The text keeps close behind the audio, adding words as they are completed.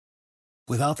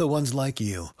Without the ones like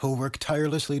you, who work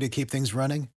tirelessly to keep things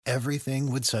running,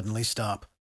 everything would suddenly stop.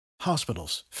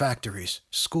 Hospitals, factories,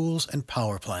 schools, and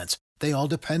power plants, they all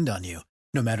depend on you.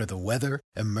 No matter the weather,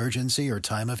 emergency, or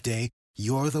time of day,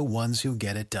 you're the ones who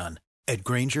get it done. At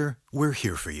Grainger, we're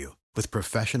here for you with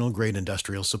professional-grade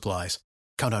industrial supplies.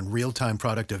 Count on real-time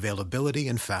product availability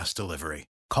and fast delivery.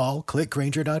 Call, click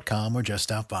Grainger.com, or just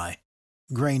stop by.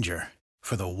 Grainger,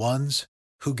 for the ones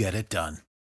who get it done.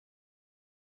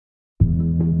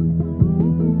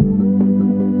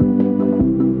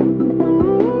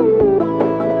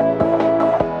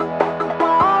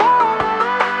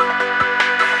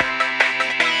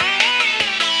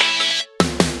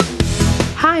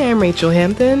 Hi, I'm Rachel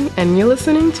Hampton, and you're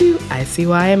listening to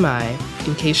ICYMI.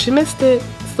 In case you missed it,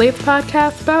 Slate's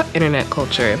podcast about internet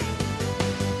culture.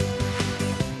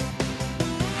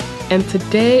 And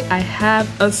today I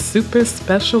have a super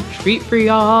special treat for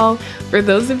y'all. For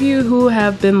those of you who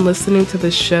have been listening to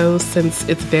the show since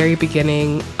its very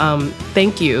beginning,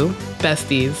 thank you,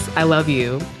 besties. I love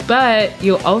you. But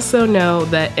you'll also know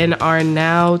that in our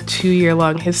now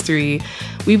 2-year-long history,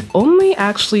 we've only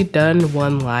actually done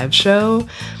one live show,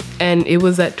 and it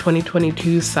was at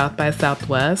 2022 South by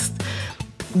Southwest.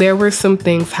 There were some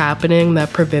things happening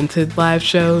that prevented live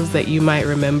shows that you might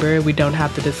remember. We don't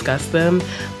have to discuss them.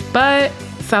 But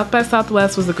South by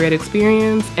Southwest was a great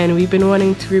experience, and we've been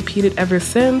wanting to repeat it ever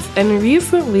since. And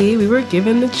recently, we were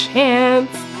given the chance.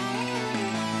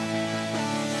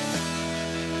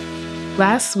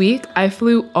 Last week, I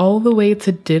flew all the way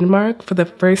to Denmark for the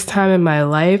first time in my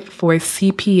life for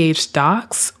CPH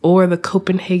Docs, or the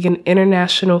Copenhagen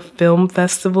International Film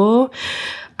Festival.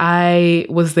 I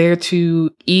was there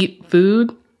to eat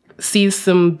food, see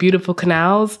some beautiful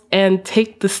canals, and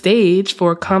take the stage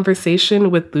for a conversation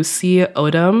with Lucia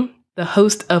Odom, the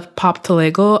host of Pop to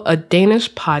Lego, a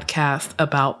Danish podcast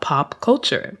about pop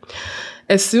culture.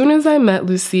 As soon as I met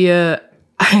Lucia,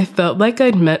 I felt like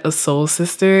I'd met a soul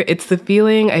sister. It's the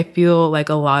feeling I feel like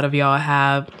a lot of y'all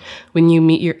have when you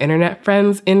meet your internet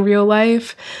friends in real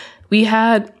life. We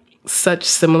had such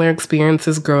similar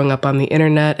experiences growing up on the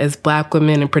internet as Black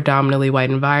women in predominantly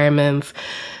white environments,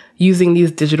 using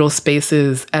these digital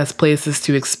spaces as places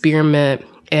to experiment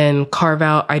and carve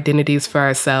out identities for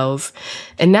ourselves.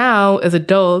 And now, as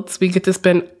adults, we get to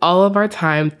spend all of our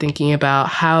time thinking about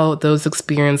how those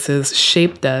experiences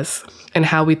shaped us and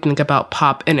how we think about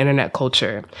pop and internet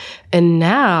culture. And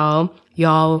now,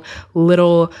 y'all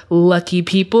little lucky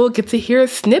people get to hear a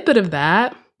snippet of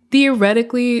that.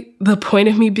 Theoretically, the point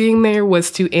of me being there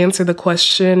was to answer the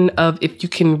question of if you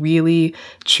can really,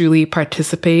 truly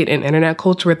participate in internet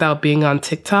culture without being on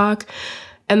TikTok.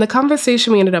 And the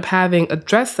conversation we ended up having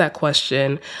addressed that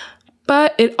question,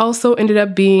 but it also ended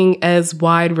up being as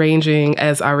wide-ranging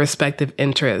as our respective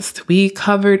interests. We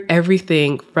covered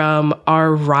everything from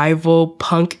our rival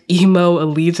punk emo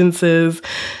allegiances,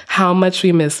 how much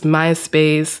we miss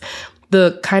MySpace,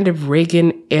 the kind of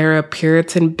Reagan-era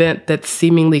Puritan bent that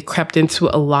seemingly crept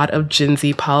into a lot of Gen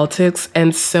Z politics,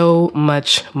 and so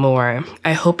much more.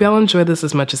 I hope y'all enjoyed this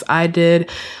as much as I did.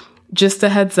 Just a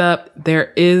heads up,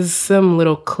 there is some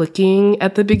little clicking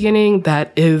at the beginning.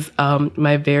 That is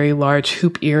my very large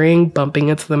hoop earring bumping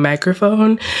into the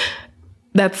microphone.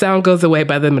 That sound goes away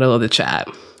by the middle of the chat.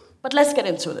 But let's get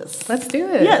into this. Let's do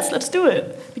it. Yes, let's do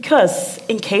it. Because,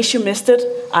 in case you missed it,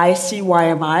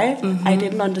 ICYMI, I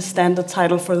didn't understand the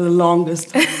title for the longest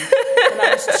time. And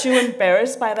I was too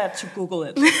embarrassed by that to Google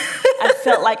it. I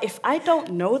felt like if I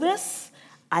don't know this,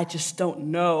 I just don't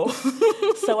know.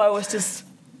 So I was just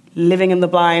living in the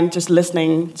blind, just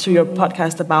listening to your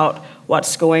podcast about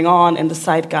what's going on in the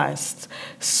zeitgeist.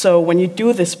 So when you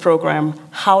do this program,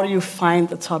 how do you find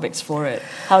the topics for it?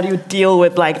 How do you deal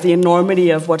with like the enormity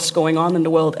of what's going on in the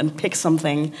world and pick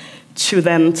something to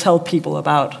then tell people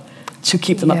about to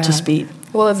keep them up to speed?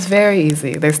 Well, it's very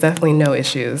easy. There's definitely no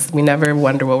issues. We never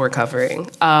wonder what we're covering.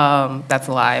 That's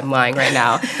a lie. I'm lying right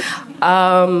now.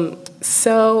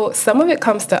 So some of it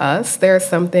comes to us. There are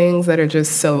some things that are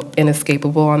just so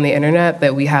inescapable on the internet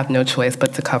that we have no choice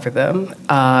but to cover them.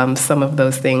 Some of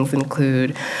those things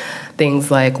include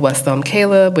things like West Elm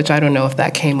Caleb, which I don't know if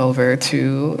that came over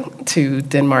to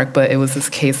Denmark, but it was this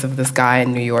case of this guy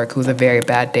in New York who was a very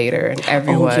bad dater, and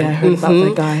everyone. Oh, yeah, I heard about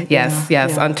that guy.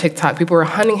 Yes, on TikTok, people were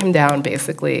hunting him down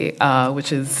basically,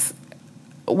 which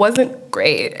wasn't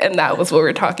great, and that was what we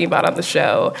were talking about on the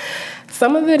show.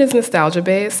 Some of it is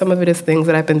nostalgia-based. Some of it is things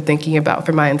that I've been thinking about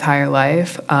for my entire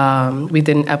life. We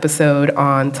did an episode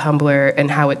on Tumblr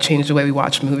and how it changed the way we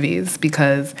watch movies,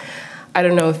 because I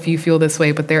don't know if you feel this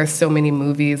way, but there are so many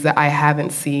movies that I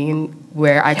haven't seen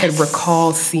where I could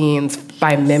recall scenes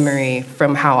by memory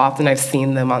from how often I've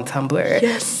seen them on Tumblr.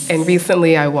 Yes. And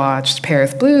recently I watched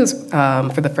Paris Blues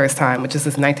for the first time, which is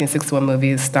this 1961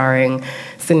 movie starring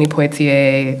Sidney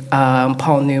Poitier,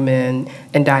 Paul Newman,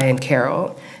 and Diane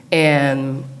Carroll.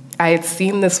 And I had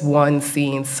seen this one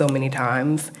scene so many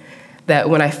times that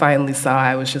when I finally saw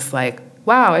it, I was just like,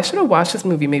 wow, I should have watched this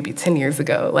movie maybe 10 years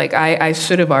ago. Like, I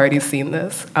should have already seen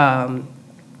this.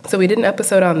 So we did an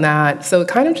episode on that. So it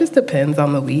kind of just depends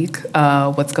on the week,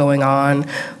 what's going on,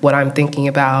 what I'm thinking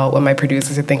about, what my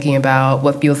producers are thinking about,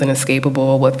 what feels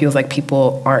inescapable, what feels like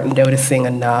people aren't noticing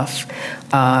enough,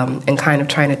 and kind of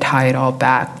trying to tie it all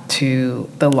back to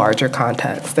the larger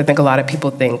context. I think a lot of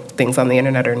people think things on the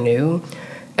internet are new,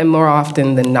 and more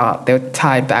often than not, they're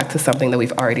tied back to something that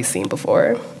we've already seen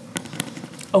before.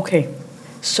 Okay.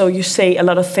 So you say a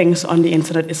lot of things on the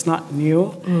internet is not new,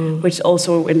 which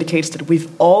also indicates that we've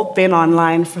all been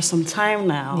online for some time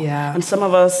now. Yeah. And some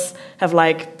of us have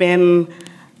like been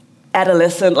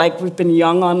adolescent, like we've been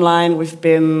young online, we've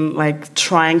been like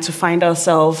trying to find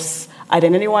ourselves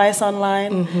identity-wise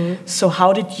online. So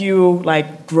how did you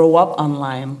like grow up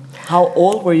online? How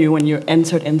old were you when you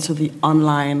entered into the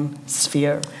online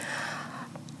sphere?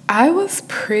 I was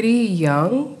pretty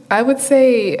young. I would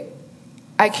say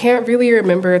I can't really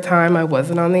remember a time I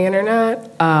wasn't on the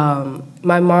internet.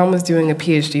 My mom was doing a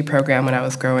PhD program when I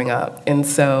was growing up, and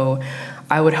so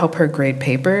I would help her grade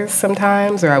papers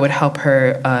sometimes, or I would help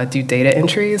her do data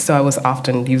entries. So I was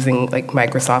often using like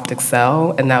Microsoft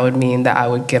Excel, and that would mean that I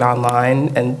would get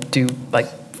online and do like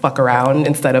fuck around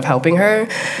instead of helping her.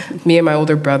 Me and my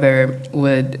older brother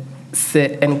would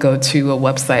sit and go to a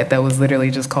website that was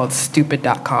literally just called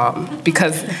stupid.com,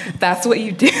 because that's what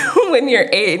you do when you're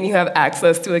 8 and you have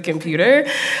access to a computer.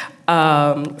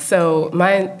 So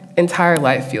my entire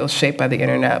life feels shaped by the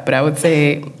internet, but I would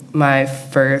say my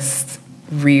first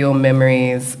real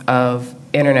memories of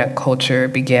internet culture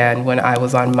began when I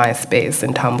was on MySpace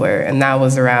and Tumblr, and that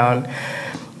was around,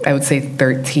 I would say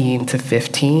 13 to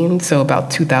 15, so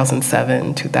about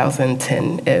 2007,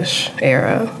 2010-ish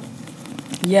era.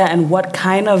 Yeah, and what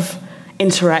kind of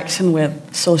interaction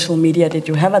with social media did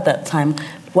you have at that time?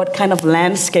 What kind of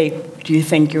landscape do you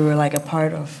think you were like a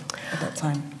part of at that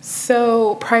time?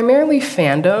 So primarily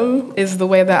fandom is the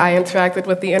way that I interacted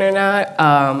with the internet.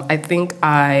 I think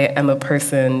I am a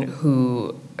person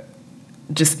who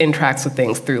just interacts with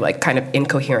things through like kind of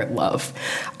incoherent love.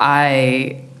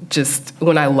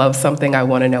 When I love something, I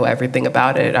want to know everything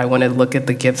about it. I want to look at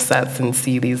the gift sets and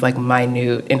see these like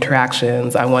minute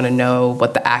interactions. I want to know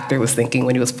what the actor was thinking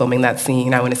when he was filming that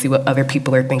scene. I want to see what other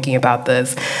people are thinking about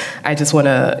this. I just want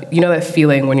to, you know, that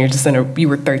feeling when you're just you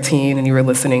were 13 and you were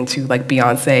listening to like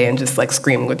Beyonce and just like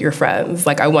screaming with your friends.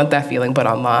 Like I want that feeling, but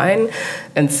online.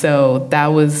 And so that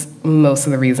was most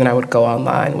of the reason I would go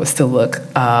online, was to look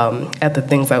at the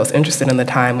things I was interested in at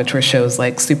the time, which were shows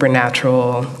like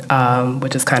Supernatural,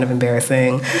 which is kind of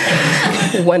embarrassing,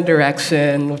 One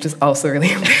Direction, which is also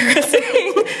really embarrassing.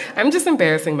 I'm just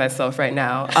embarrassing myself right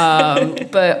now.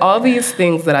 But all these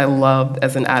things that I loved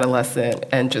as an adolescent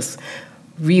and just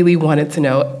really wanted to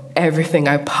know everything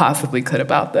I possibly could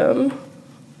about them.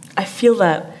 I feel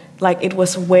that like it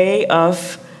was a way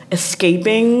of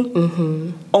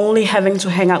escaping, only having to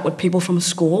hang out with people from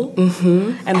school,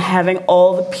 and having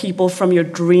all the people from your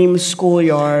dream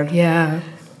schoolyard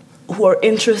who are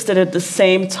interested in the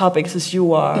same topics as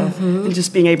you are, and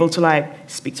just being able to like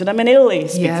speak to them in Italy,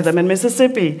 speak to them in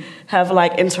Mississippi, have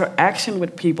like interaction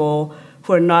with people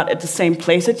who are not at the same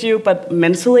place as you, but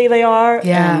mentally they are,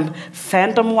 and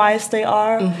fandom-wise they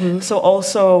are. So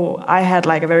also I had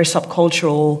like a very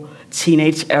subcultural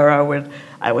teenage era where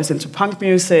I was into punk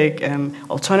music and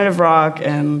alternative rock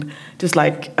and just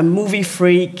like a movie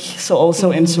freak. So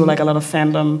also into like a lot of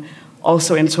fandom,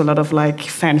 also into a lot of like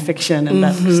fan fiction and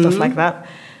that stuff like that.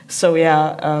 So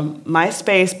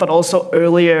MySpace, but also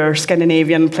earlier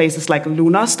Scandinavian places like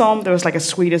Lunarstorm. There was like a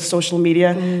Swedish social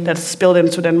media that spilled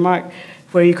into Denmark,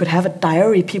 where you could have a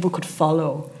diary people could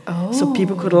follow. So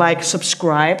people could like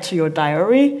subscribe to your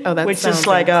diary, which is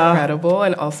like incredible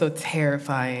and also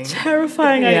terrifying.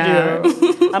 Terrifying idea.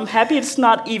 I'm happy it's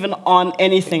not even on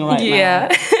anything right now.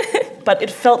 But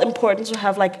it felt important to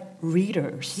have like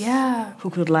readers who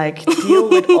could like deal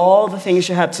with all the things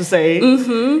you had to say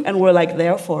and were like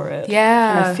there for it.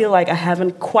 And I feel like I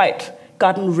haven't quite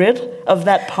gotten rid of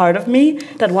that part of me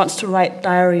that wants to write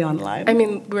diary online. I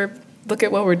mean, look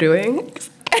at what we're doing.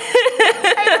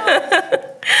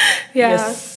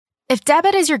 Yes. If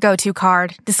debit is your go-to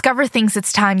card, Discover thinks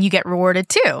it's time you get rewarded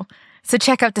too. So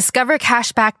check out Discover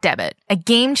Cashback Debit, a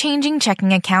game-changing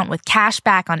checking account with cash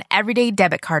back on everyday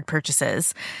debit card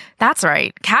purchases. That's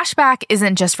right, cashback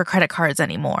isn't just for credit cards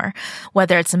anymore.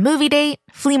 Whether it's a movie date,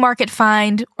 flea market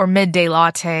find, or midday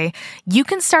latte, you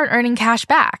can start earning cash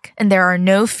back, and there are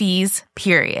no fees,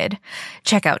 period.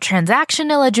 Check out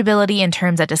transaction eligibility and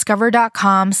terms at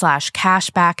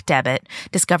discover.com/cashbackdebit.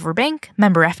 Discover Bank,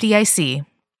 member FDIC.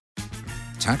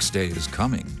 Tax day is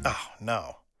coming. Oh,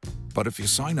 no. But if you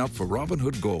sign up for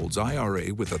Robinhood Gold's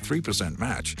IRA with a 3%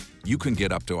 match, you can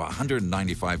get up to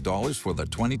 $195 for the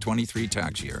 2023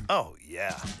 tax year. Oh,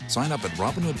 yeah. Sign up at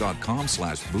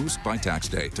Robinhood.com/boost by tax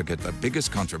day to get the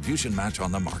biggest contribution match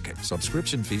on the market.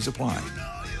 Subscription fees apply.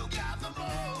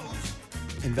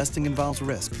 Investing involves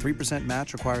risk. 3%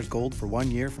 match requires gold for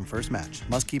 1 year from first match.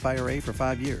 Must keep IRA for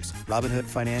 5 years. Robinhood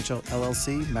Financial,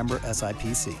 LLC, member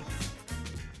SIPC.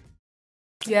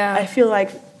 Yeah. I feel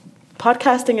like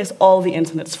podcasting is all the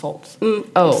internet's fault.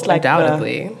 It's like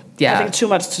undoubtedly. Having too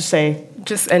much to say.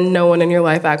 And no one in your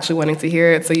life actually wanting to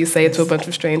hear it, so you say it to a bunch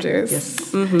of strangers. Yes.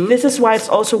 Mm-hmm. This is why it's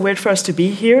also weird for us to be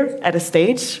here at a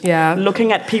stage,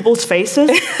 looking at people's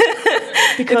faces.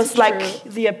 Because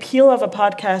the appeal of a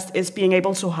podcast is being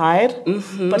able to hide,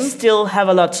 but still have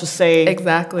a lot to say.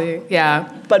 Exactly, yeah.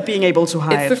 But being able to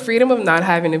hide. It's the freedom of not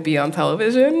having to be on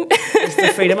television. It's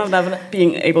the freedom of not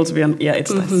being able to be on,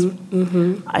 it's nice.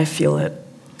 I feel it.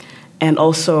 And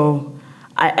also,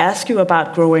 I ask you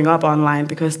about growing up online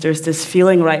because there's this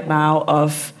feeling right now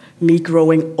of me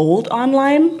growing old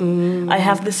online. I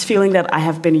have this feeling that I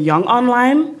have been young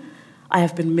online, I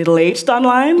have been middle-aged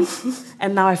online,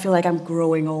 and now I feel like I'm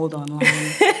growing old online.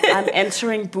 I'm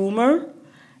entering boomer,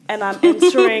 and I'm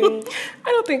entering...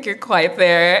 I don't think you're quite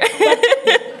there.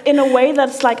 In a way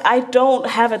that's like, I don't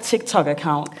have a TikTok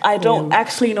account. I don't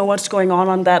actually know what's going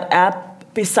on that app,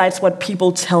 besides what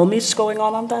people tell me is going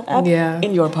on that app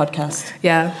in your podcast.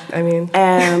 Yeah, I mean...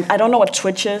 And I don't know what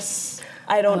Twitch is.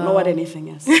 I don't know what anything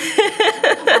is. I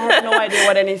have no idea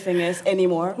what anything is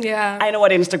anymore. Yeah. I know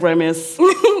what Instagram is.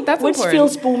 That's which important.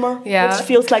 feels boomer. Yeah. Which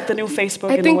feels like the new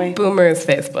Facebook in a way. I think boomer is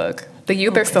Facebook. The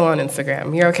youth are still on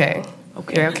Instagram. You're okay.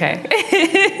 You're okay.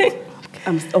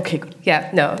 Okay, good. Yeah,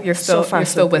 no, you're still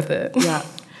with it. Yeah.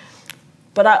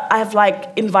 But I've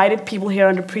invited people here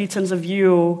under pretense of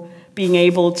you being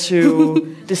able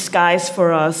to disguise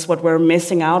for us what we're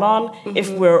missing out on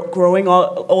if we're growing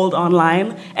old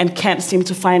online and can't seem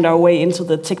to find our way into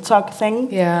the TikTok thing.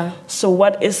 Yeah. So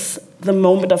what is the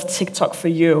moment of TikTok for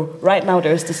you? Right now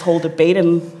there's this whole debate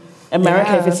in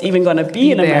America if it's even going to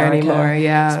be in America anymore.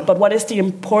 Yeah. But what is the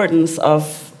importance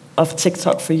of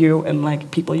TikTok for you and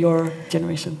people your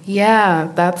generation?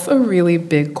 Yeah, that's a really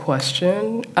big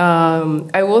question.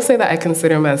 I will say that I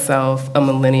consider myself a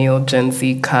millennial Gen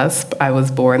Z cusp. I was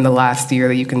born the last year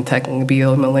that you can technically be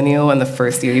a millennial, and the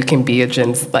first year you can be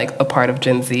a part of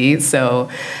Gen Z. So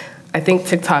I think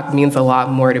TikTok means a lot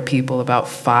more to people about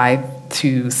 5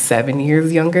 to 7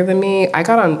 years younger than me. I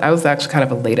was actually kind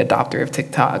of a late adopter of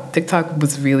TikTok. TikTok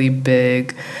was really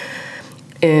big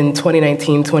in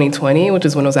 2019, 2020, which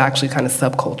is when it was actually kind of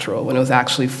subcultural, when it was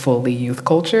actually fully youth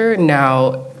culture.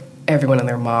 Now, everyone and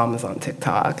their mom is on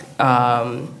TikTok.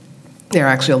 There are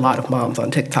actually a lot of moms on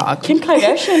TikTok. Kim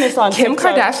Kardashian is on TikTok. Kim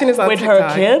Kardashian is on with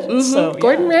TikTok. Her kid. So,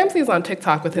 Gordon Ramsay is on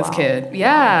TikTok with his kid.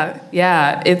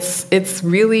 Yeah. It's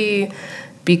really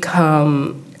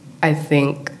become, I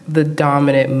think, the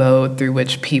dominant mode through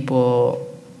which people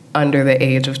under the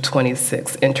age of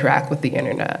 26 interact with the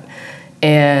internet.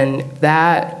 And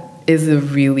that is a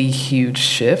really huge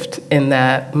shift in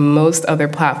that most other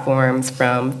platforms,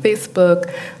 from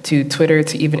Facebook to Twitter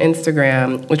to even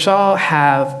Instagram, which all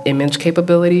have image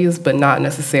capabilities but not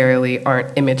necessarily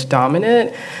aren't image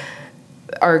dominant,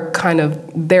 are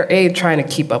they're trying to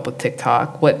keep up with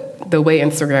TikTok. The way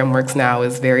Instagram works now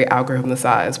is very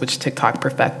algorithmicized, which TikTok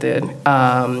perfected.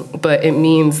 But it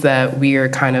means that we are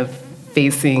kind of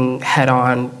facing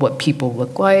head-on what people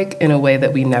look like in a way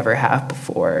that we never have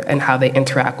before, and how they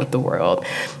interact with the world.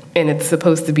 And it's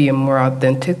supposed to be a more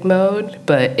authentic mode,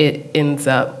 but it ends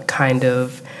up kind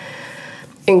of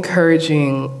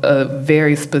encouraging a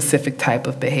very specific type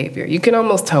of behavior. You can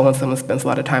almost tell when someone spends a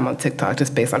lot of time on TikTok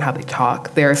just based on how they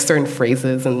talk. There are certain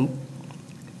phrases and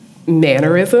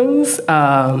mannerisms,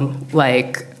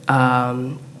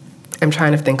 I'm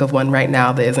trying to think of one right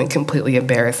now that isn't completely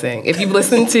embarrassing. If you've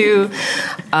listened to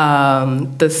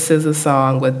the SZA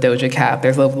song with Doja Cat,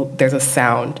 there's a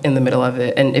sound in the middle of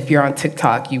it. And if you're on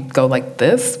TikTok, you go like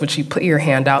this, which you put your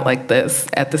hand out like this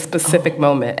at the specific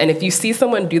moment. And if you see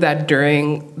someone do that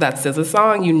during that SZA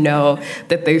song, you know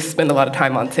that they spend a lot of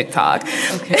time on TikTok.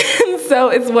 Okay. So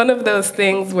it's one of those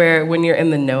things where when you're in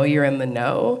the know, you're in the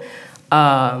know.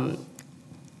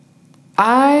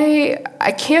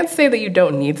 I can't say that you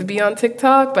don't need to be on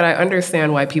TikTok, but I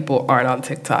understand why people aren't on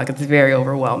TikTok. It's very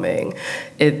overwhelming.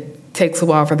 It takes a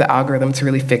while for the algorithm to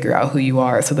really figure out who you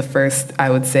are. So the first,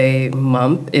 I would say,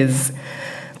 month is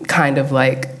kind of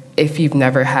like if you've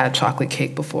never had chocolate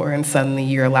cake before and suddenly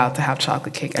you're allowed to have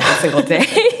chocolate cake every single day.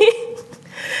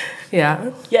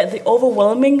 Yeah. Yeah, the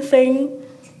overwhelming thing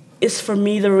is for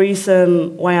me the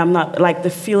reason why I'm not, like the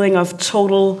feeling of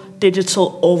total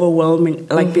digital overwhelming,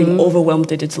 like being overwhelmed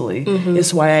digitally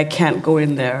is why I can't go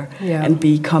in there and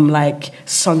become like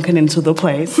sunken into the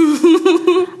place.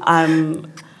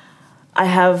 I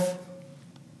have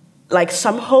like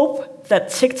some hope that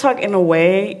TikTok in a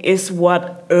way is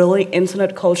what early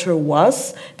internet culture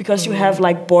was, because you have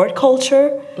like board culture.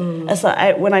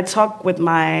 When I talk with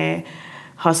my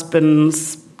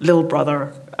husband's little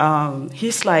brother,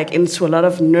 he's like into a lot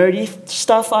of nerdy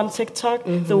stuff on TikTok,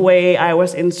 the way I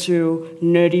was into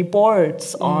nerdy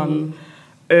boards on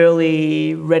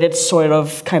early Reddit sort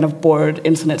of kind of board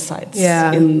internet sites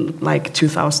in like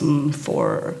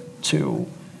 2004 to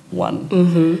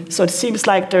 1. So it seems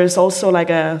like there's also like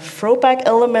a throwback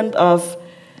element of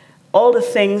all the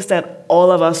things that all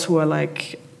of us who are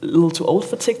like a little too old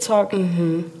for TikTok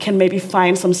can maybe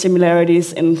find some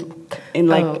similarities in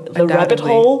like the rabbit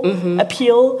hole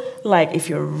appeal. Like if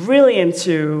you're really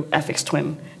into Aphex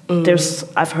Twin,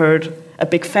 I've heard a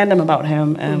big fandom about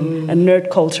him and a nerd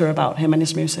culture about him and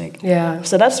his music. Yeah.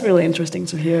 So that's really interesting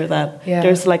to hear that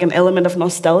there's like an element of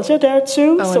nostalgia there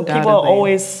too. So people are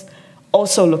always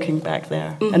also looking back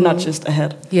there and not just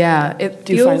ahead. Yeah, it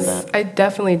do you find that? I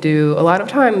definitely do. A lot of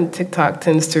time TikTok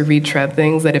tends to retread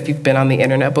things that if you've been on the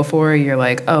internet before, you're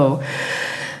like, oh,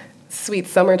 sweet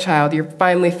summer child, you're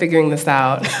finally figuring this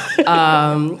out.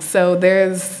 So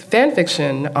there's fan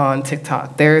fiction on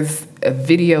TikTok. There's a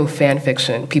video fan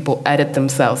fiction. People edit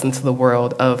themselves into the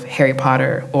world of Harry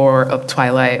Potter or of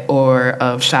Twilight or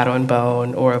of Shadow and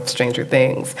Bone or of Stranger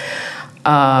Things.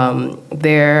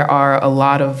 There are a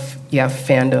lot of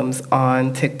fandoms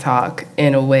on TikTok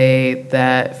in a way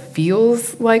that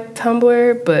feels like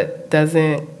Tumblr, but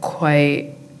doesn't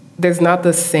quite. There's not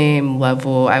the same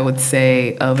level, I would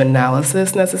say, of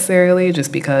analysis necessarily,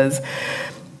 just because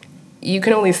you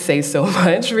can only say so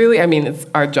much, really. I mean, it's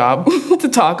our job to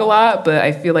talk a lot, but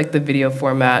I feel like the video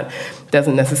format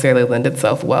doesn't necessarily lend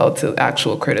itself well to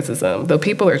actual criticism, though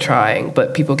people are trying,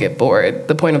 but people get bored.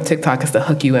 The point of TikTok is to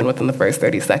hook you in within the first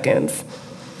 30 seconds.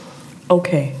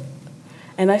 Okay.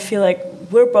 And I feel like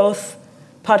we're both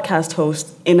podcast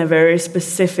hosts in a very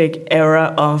specific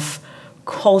era of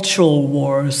cultural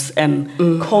wars and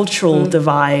cultural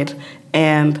divide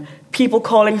and people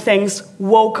calling things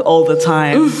woke all the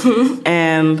time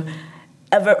and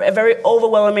a very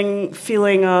overwhelming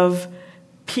feeling of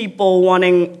people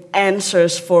wanting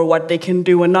answers for what they can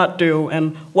do and not do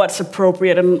and what's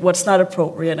appropriate and what's not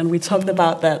appropriate. And we talked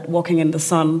about that walking in the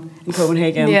sun in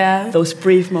Copenhagen, those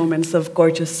brief moments of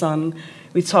gorgeous sun.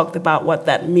 We talked about what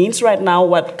that means right now,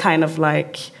 what kind of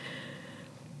like...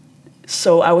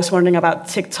 So I was wondering about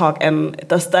TikTok, and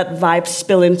does that vibe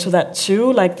spill into that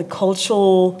too? Like the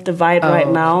cultural divide right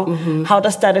now, how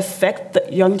does that affect the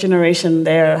young generation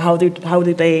there? How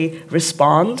do they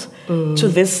respond to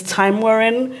this time we're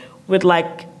in with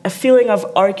like a feeling of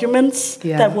arguments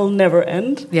that will never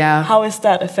end? Yeah. How is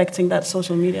that affecting that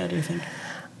social media, do you think?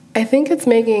 I think it's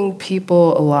making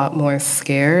people a lot more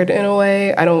scared in a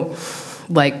way. I don't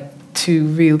like to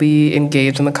really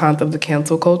engage in the concept of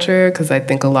cancel culture because I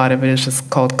think a lot of it is just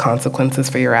called consequences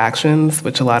for your actions,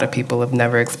 which a lot of people have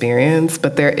never experienced.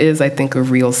 But there is, I think, a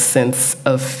real sense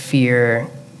of fear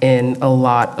in a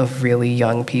lot of really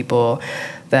young people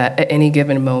that at any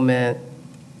given moment,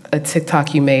 a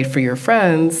TikTok you made for your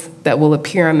friends that will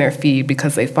appear on their feed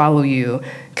because they follow you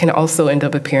can also end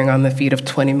up appearing on the feed of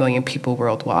 20 million people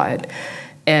worldwide.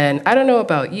 And I don't know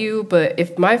about you, but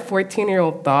if my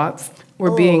 14-year-old thoughts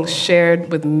were being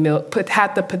shared with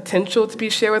had the potential to be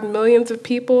shared with millions of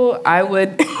people, I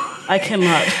would. I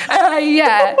cannot.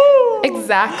 Yeah,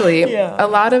 exactly. Yeah. A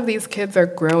lot of these kids are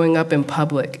growing up in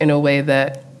public in a way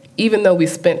that, even though we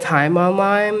spent time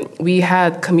online, we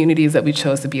had communities that we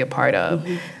chose to be a part of.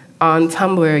 On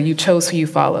Tumblr, you chose who you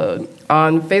followed.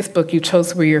 On Facebook, you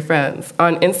chose who were your friends.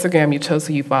 On Instagram, you chose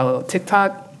who you followed.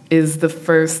 TikTok is the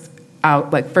first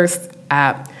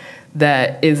app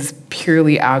that is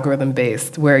purely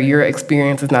algorithm-based, where your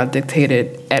experience is not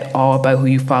dictated at all by who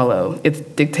you follow. It's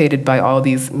dictated by all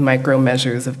these micro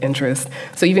measures of interest.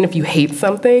 So even if you hate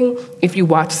something, if you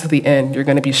watch to the end, you're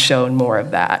going to be shown more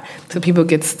of that. So people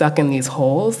get stuck in these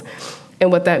holes.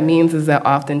 And what that means is that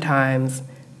oftentimes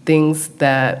things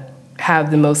that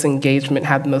have the most engagement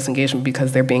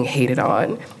because they're being hated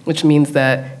on, which means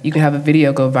that you can have a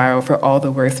video go viral for all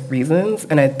the worst reasons.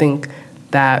 And I think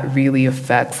that really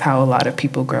affects how a lot of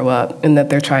people grow up, and that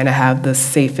they're trying to have the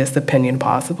safest opinion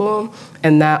possible.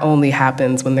 And that only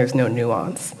happens when there's no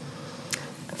nuance.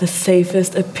 The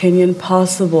safest opinion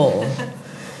possible.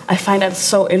 I find that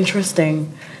so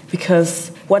interesting, because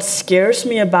what scares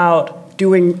me about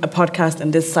doing a podcast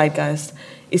in this zeitgeist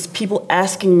is people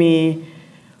asking me,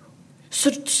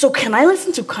 so can I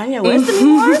listen to Kanye West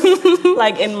anymore?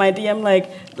 Like in my DM,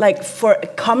 like for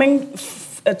coming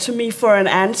to me for an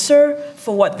answer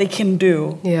for what they can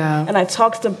do. Yeah. And I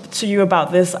talked to you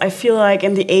about this. I feel like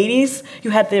in the 80s, you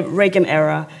had the Reagan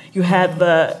era. You had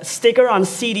the sticker on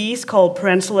CDs called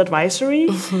Parental Advisory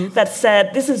that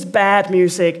said, this is bad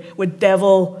music with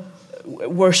devil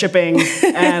worshipping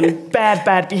and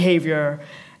bad behavior.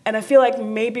 And I feel like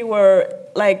maybe we're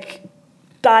like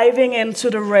diving into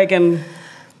the Reagan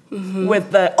with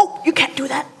the, oh, you can't do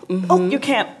that. Oh, you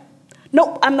can't.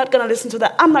 Nope, I'm not going to listen to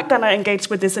that. I'm not going to engage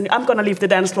with this, and I'm going to leave the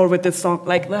dance floor with this song.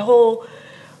 Like the whole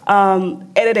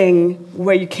editing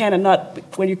where you can and not,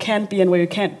 where you can be and where you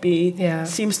can't be,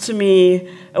 seems to me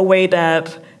a way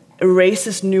that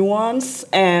erases nuance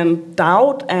and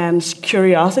doubt and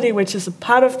curiosity, which is a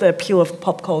part of the appeal of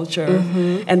pop culture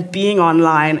and being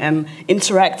online and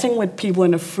interacting with people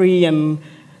in a free and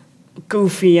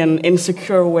goofy and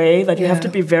insecure way that you have to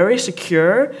be very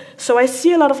secure. So I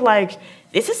see a lot of like,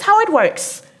 this is how it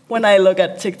works when I look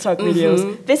at TikTok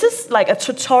videos. This is like a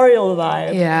tutorial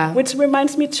vibe, which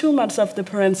reminds me too much of the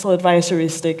parental advisory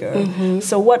sticker.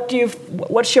 So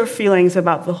what's your feelings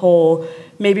about the whole,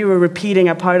 maybe we're repeating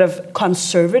a part of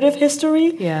conservative history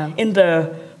in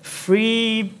the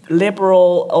free,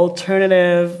 liberal,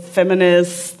 alternative,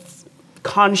 feminist,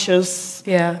 conscious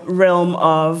realm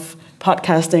of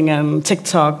podcasting and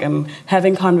TikTok and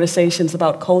having conversations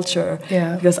about culture.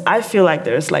 Because I feel like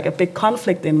there's like a big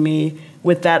conflict in me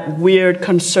with that weird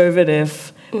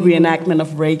conservative reenactment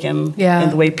of Reagan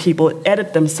and the way people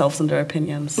edit themselves and their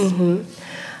opinions.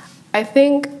 I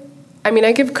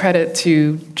give credit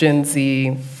to Gen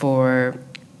Z for,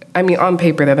 on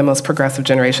paper, they're the most progressive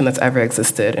generation that's ever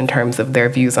existed in terms of their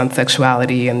views on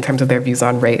sexuality, in terms of their views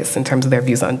on race, in terms of their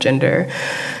views on gender.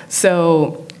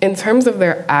 So in terms of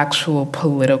their actual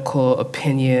political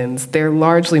opinions, they're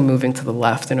largely moving to the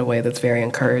left in a way that's very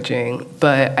encouraging.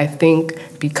 But I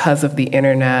think because of the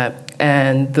internet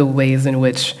and the ways in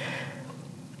which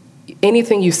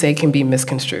anything you say can be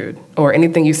misconstrued, or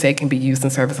anything you say can be used in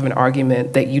service of an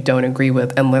argument that you don't agree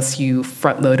with unless you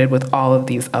front-loaded with all of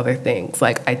these other things.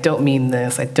 Like, I don't mean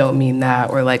this, I don't mean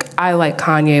that, or like, I like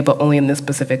Kanye, but only in this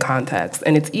specific context.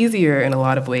 And it's easier in a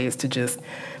lot of ways to just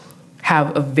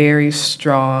have a very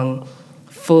strong,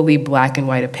 fully black and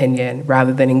white opinion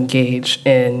rather than engage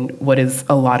in what is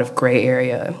a lot of gray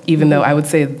area, even though I would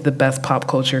say the best pop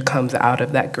culture comes out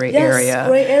of that gray area. Yes,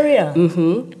 gray area.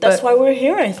 That's why we're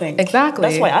here, I think. Exactly.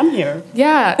 That's why I'm here.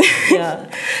 Yeah.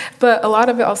 But a lot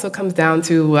of it also comes down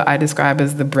to what I describe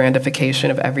as the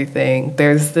brandification of everything.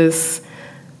 There's this,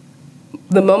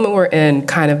 the moment we're in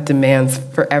kind of demands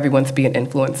for everyone to be an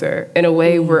influencer. In a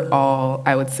way, we're all,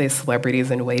 I would say,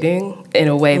 celebrities in waiting, in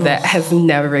a way that has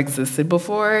never existed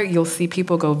before. You'll see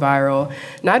people go viral,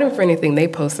 not even for anything they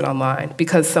posted online,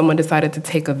 because someone decided to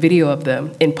take a video of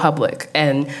them in public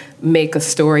and make a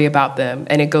story about them,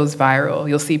 and it goes viral.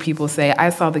 You'll see people say, I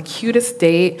saw the cutest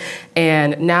date,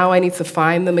 and now I need to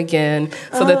find them again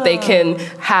so that they can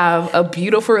have a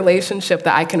beautiful relationship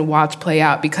that I can watch play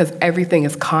out, because everything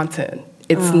is content.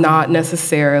 It's not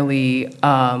necessarily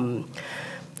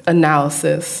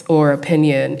analysis or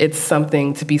opinion. It's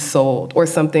something to be sold, or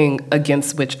something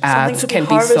against which ads can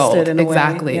be sold.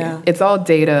 Exactly. Yeah. It's all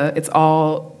data. It's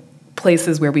all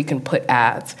places where we can put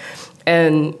ads.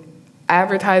 And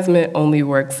advertisement only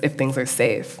works if things are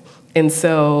safe. And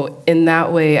so in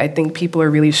that way, I think people are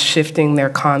really shifting their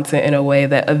content in a way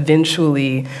that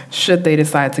eventually, should they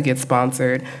decide to get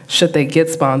sponsored, should they get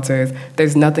sponsors,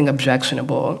 there's nothing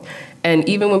objectionable. And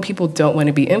even when people don't want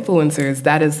to be influencers,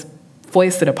 that is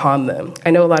foisted upon them.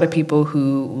 I know a lot of people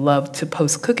who love to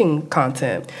post cooking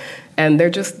content, and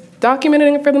they're just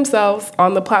documenting it for themselves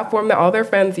on the platform that all their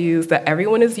friends use, that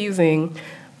everyone is using,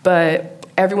 but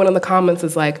everyone in the comments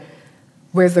is like,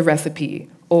 where's the recipe?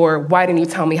 Or why didn't you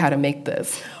tell me how to make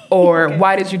this? Or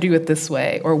why did you do it this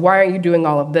way? Or why are you doing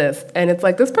all of this? And it's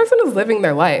like, this person is living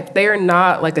their life. They are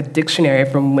not like a dictionary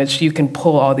from which you can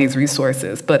pull all these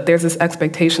resources. But there's this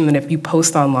expectation that if you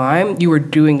post online, you are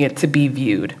doing it to be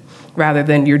viewed, rather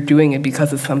than you're doing it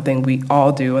because it's something we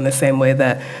all do, in the same way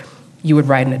that you would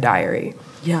write in a diary.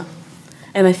 Yeah.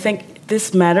 And I think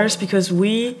this matters because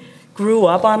we grew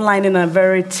up online in a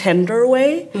very tender way.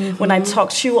 When I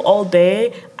talked to you all day,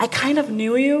 I kind of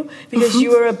knew you because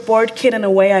you were a bored kid in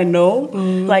a way I know,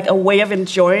 like a way of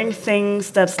enjoying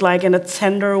things that's like in a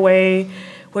tender way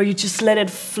where you just let it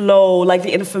flow, like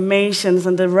the informations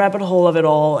and the rabbit hole of it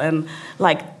all, and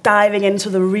like diving into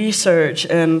the research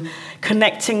and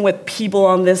connecting with people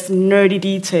on this nerdy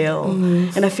detail.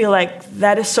 And I feel like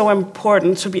that is so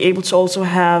important to be able to also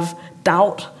have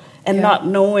doubt and not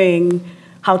knowing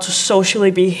how to socially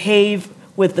behave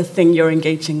with the thing you're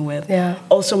engaging with.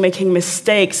 Also making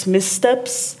mistakes,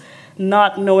 missteps,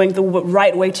 not knowing the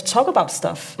right way to talk about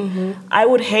stuff. I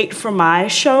would hate for my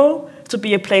show to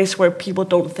be a place where people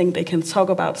don't think they can talk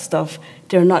about stuff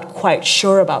they're not quite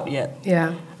sure about yet.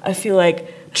 I feel like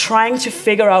trying to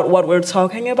figure out what we're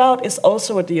talking about is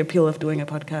also the appeal of doing a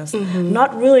podcast. Not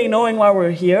really knowing why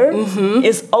we're here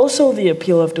is also the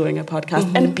appeal of doing a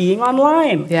podcast and being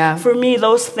online. For me,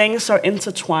 those things are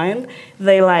intertwined.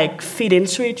 They like feed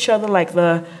into each other, like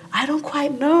I don't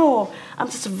quite know. I'm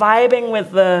just vibing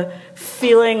with the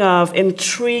feeling of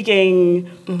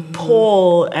intriguing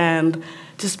pull and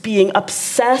just being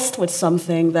obsessed with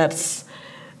something that's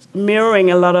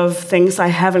mirroring a lot of things I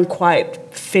haven't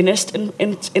quite finished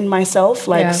in myself,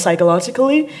 like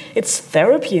psychologically. It's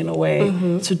therapy in a way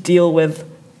to deal with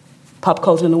pop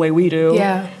culture in the way we do.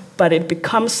 But it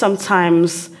becomes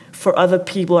sometimes for other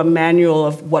people a manual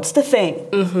of what's the thing,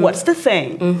 what's the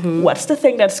thing, what's the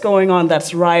thing that's going on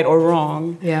that's right or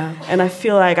wrong. And I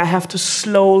feel like I have to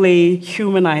slowly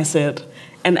humanize it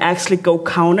and actually go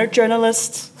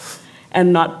counter-journalist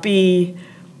and not be...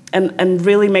 And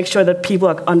really make sure that people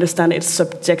understand it's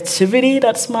subjectivity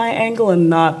that's my angle and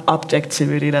not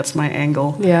objectivity that's my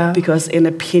angle. Because in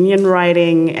opinion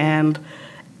writing and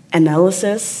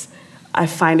analysis, I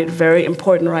find it very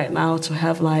important right now to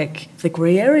have like the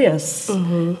gray areas,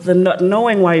 the not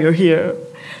knowing why you're here.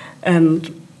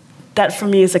 And that for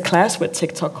me is a clash with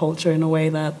TikTok culture in a way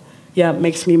that,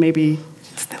 makes me maybe...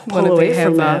 pull away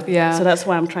from that. So that's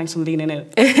why I'm trying to lean in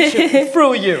it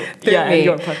through you. And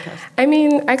your podcast. I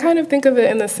mean, I kind of think of it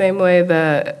in the same way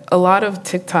that a lot of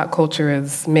TikTok culture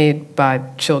is made by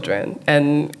children.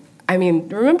 And I mean,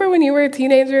 remember when you were a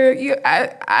teenager?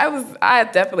 I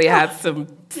definitely had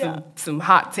some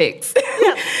hot takes,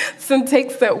 some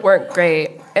takes that weren't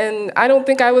great. And I don't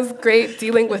think I was great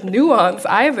dealing with nuance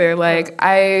either. Like,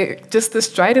 just the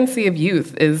stridency of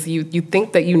youth is you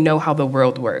think that you know how the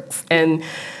world works. And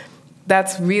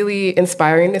that's really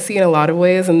inspiring to see in a lot of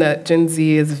ways, and that Gen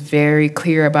Z is very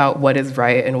clear about what is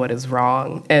right and what is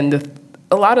wrong. And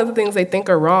a lot of the things they think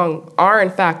are wrong are, in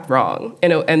fact, wrong.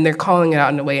 And they're calling it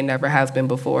out in a way it never has been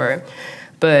before.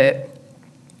 But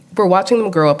we're watching them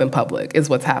grow up in public is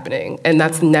what's happening. And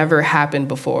that's never happened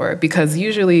before, because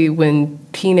usually when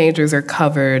teenagers are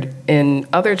covered in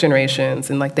other generations,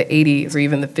 in like the 80s or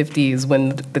even the 50s,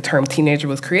 when the term teenager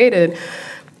was created,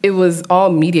 it was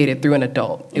all mediated through an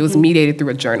adult. It was mediated through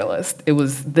a journalist. It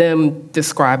was them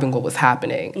describing what was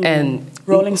happening. And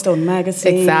Rolling Stone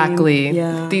magazine. Exactly.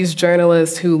 These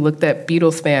journalists who looked at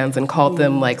Beatles fans and called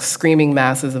them like screaming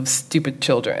masses of stupid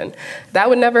children. That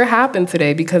would never happen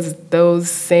today because those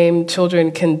same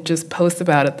children can just post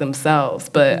about it themselves.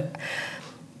 But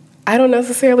I don't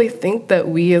necessarily think that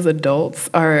we as adults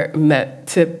are meant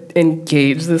to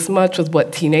engage this much with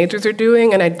what teenagers are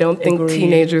doing, and I don't think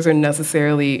teenagers are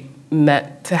necessarily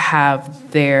meant to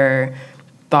have their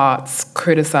thoughts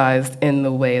criticized in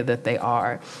the way that they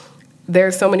are.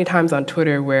 There's so many times on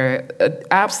Twitter where an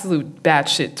absolute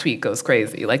batshit tweet goes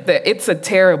crazy. Like, it's a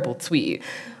terrible tweet.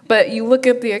 But you look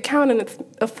at the account and it's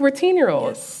a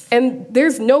 14-year-old. And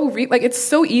there's no it's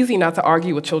so easy not to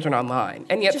argue with children online.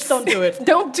 And yet just don't do it.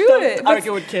 Don't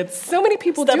argue with kids. So many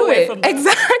people Step do away it. From the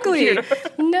exactly.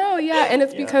 And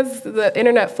it's because the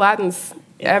internet flattens.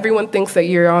 Everyone thinks that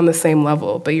you're on the same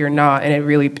level, but you're not. And it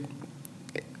really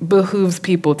behooves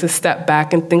people to step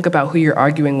back and think about who you're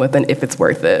arguing with and if it's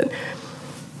worth it.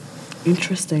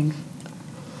 Interesting.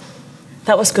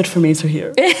 That was good for me to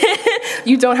hear.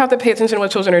 You don't have to pay attention to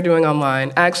what children are doing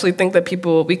online. I actually think that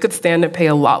we could stand to pay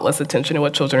a lot less attention to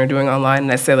what children are doing online.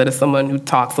 And I say that as someone who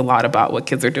talks a lot about what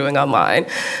kids are doing online.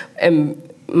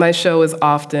 And my show is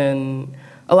often,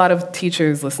 a lot of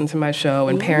teachers listen to my show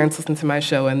and parents listen to my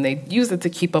show, and they use it to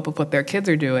keep up with what their kids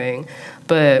are doing.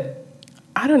 But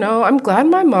I don't know. I'm glad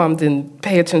my mom didn't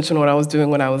pay attention to what I was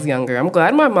doing when I was younger. I'm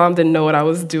glad my mom didn't know what I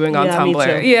was doing on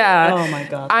Tumblr. Me too. Oh, my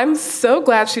God. I'm so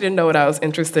glad she didn't know what I was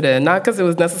interested in. Not because it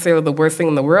was necessarily the worst thing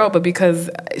in the world, but because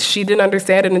she didn't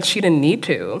understand it and she didn't need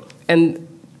to. And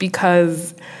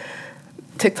because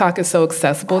TikTok is so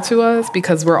accessible to us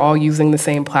because we're all using the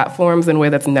same platforms in a way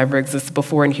that's never existed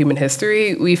before in human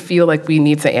history. We feel like we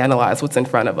need to analyze what's in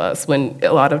front of us when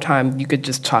a lot of time you could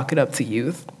just chalk it up to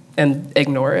youth and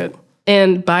ignore it.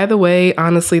 And by the way,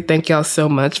 honestly, thank y'all so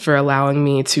much for allowing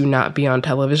me to not be on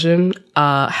television.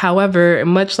 However,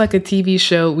 much like a TV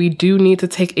show, we do need to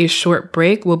take a short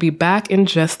break. We'll be back in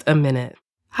just a minute.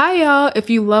 Hi, y'all. If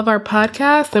you love our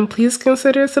podcast, then please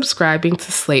consider subscribing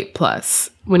to Slate Plus.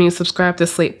 When you subscribe to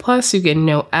Slate Plus, you get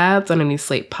no ads on any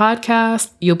Slate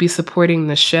podcast. You'll be supporting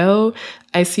the show.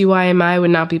 ICYMI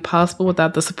would not be possible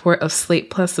without the support of Slate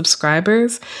Plus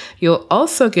subscribers. You'll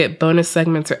also get bonus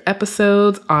segments or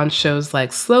episodes on shows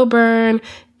like Slow Burn,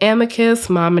 Amicus,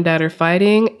 Mom and Dad Are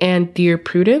Fighting, and Dear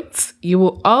Prudence. You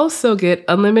will also get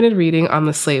unlimited reading on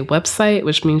the Slate website,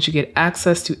 which means you get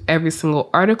access to every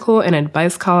single article and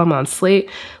advice column on Slate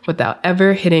without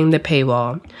ever hitting the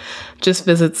paywall. Just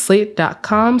visit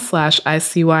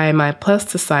slate.com/ICYMI Plus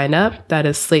to sign up. That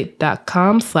is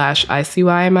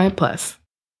slate.com/ICYMI Plus.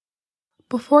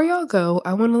 Before y'all go,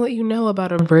 I want to let you know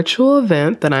about a virtual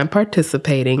event that I'm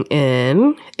participating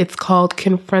in. It's called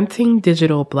Confronting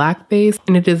Digital Blackface,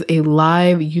 and it is a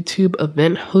live YouTube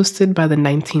event hosted by the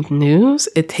 19th News.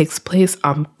 It takes place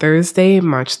on Thursday,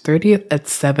 March 30th at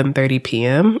 7:30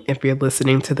 p.m. If you're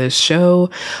listening to this show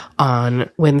on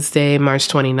Wednesday, March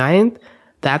 29th,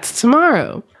 that's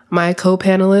tomorrow. My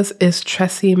co-panelist is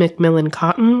Tressie McMillan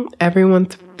Cotton,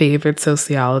 everyone's favorite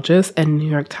sociologist and New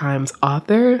York Times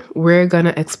author. We're going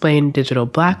to explain digital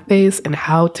blackface and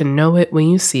how to know it when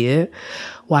you see it,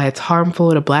 why it's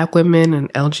harmful to Black women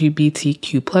and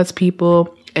LGBTQ plus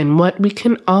people, and what we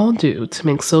can all do to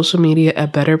make social media a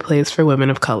better place for women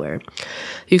of color.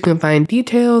 You can find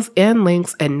details and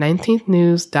links at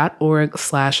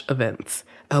 19thnews.org/events.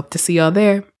 I hope to see y'all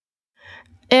there.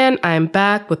 And I'm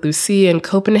back with Lucy in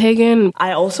Copenhagen.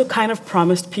 I also kind of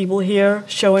promised people here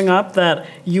showing up that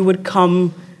you would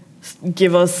come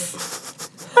give us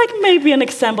like maybe an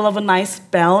example of a nice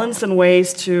balance and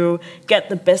ways to get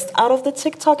the best out of the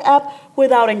TikTok app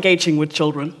without engaging with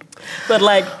children. But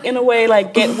like in a way,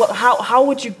 like how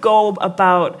would you go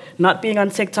about not being on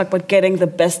TikTok but getting the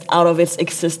best out of its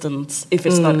existence if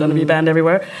it's not going to be banned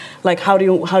everywhere? Like how do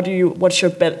you what's your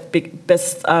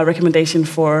best recommendation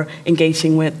for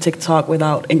engaging with TikTok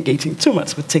without engaging too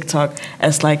much with TikTok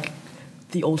as like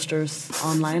the oldsters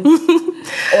online,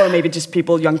 or maybe just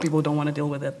young people who don't want to deal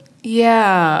with it?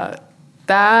 Yeah,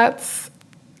 I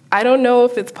don't know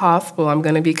if it's possible. I'm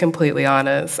going to be completely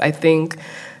honest. I think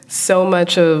so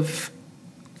much of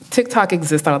TikTok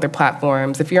exists on other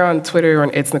platforms. If you're on Twitter or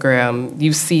on Instagram,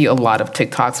 you see a lot of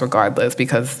TikToks regardless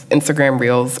because Instagram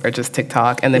Reels are just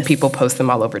TikTok, and then people post them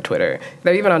all over Twitter.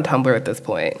 They're even on Tumblr at this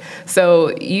point.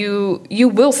 So you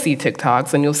will see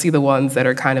TikToks, and you'll see the ones that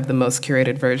are kind of the most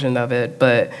curated version of it,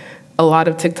 but a lot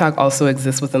of TikTok also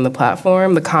exists within the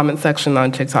platform. The comment section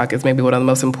on TikTok is maybe one of the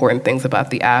most important things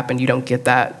about the app, and you don't get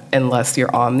that unless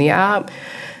you're on the app.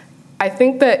 I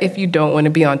think that if you don't want to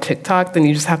be on TikTok, then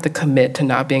you just have to commit to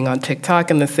not being on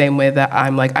TikTok in the same way that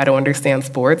I'm like, I don't understand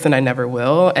sports and I never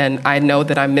will. And I know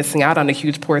that I'm missing out on a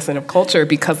huge portion of culture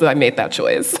because I made that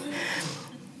choice.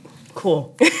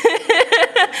 Cool.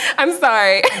 I'm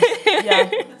sorry.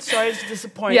 Yeah, sorry to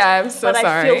disappoint. Yeah, I'm so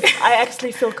sorry. I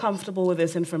actually feel comfortable with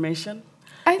this information.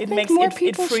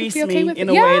 It frees me in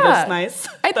a way that's nice.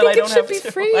 I think it should be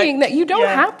freeing, that you don't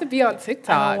have to be on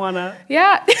TikTok. I don't want to.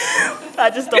 Yeah.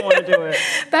 I just don't want to do it.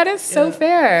 That is so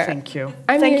fair. Thank you.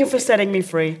 Thank you for setting me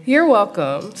free. You're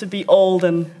welcome. To be old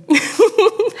and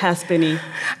has-been-y.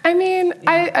 I mean,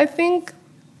 I think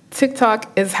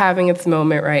TikTok is having its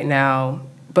moment right now,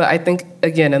 but I think,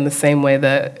 again, in the same way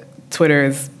that Twitter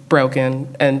is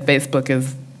broken and Facebook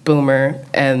is boomer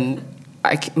and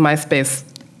MySpace...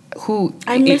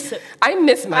 I miss it. I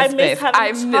miss MySpace. I miss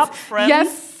having top friends.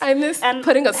 Yes, I miss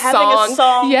putting a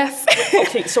song. Yes.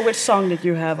 Okay, so which song did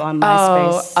you have on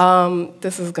MySpace?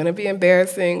 This is gonna be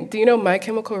embarrassing. Do you know My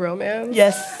Chemical Romance?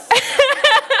 Yes.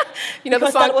 You know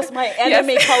because the song. That was my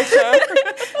enemy culture.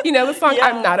 You know the song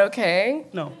I'm Not Okay?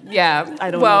 No. Yeah. I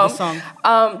don't know the song.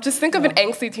 Just think of an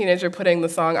angsty teenager putting the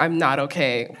song I'm Not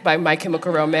Okay by My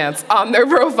Chemical Romance on their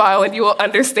profile, and you will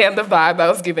understand the vibe I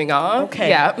was giving off. Okay.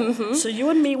 Yeah. Mm-hmm. So you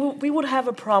and me, we would have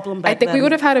a problem back then. I think we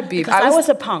would have had a beef. I was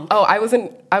a punk. Oh, I was a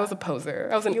poser.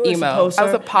 I was an emo. I was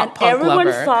a punk lover.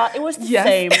 Everyone thought it was the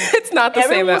same. It's not the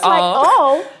same at all. all. Like,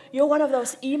 oh, you're one of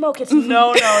those emo kids.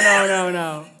 No.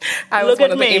 I was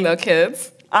one of the emo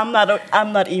kids. I'm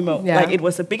not emo. Yeah. Like, it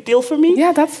was a big deal for me.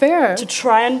 Yeah, that's fair. To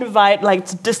try and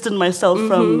to distance myself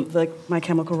from My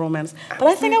Chemical Romance. But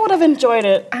I think I would have enjoyed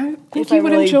it. I think you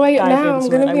would enjoy it now. I'm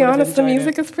going to be honest. The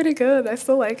music is pretty good. I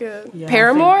still like it. Yeah,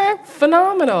 Paramore,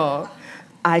 phenomenal.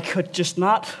 I could just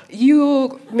not. But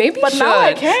now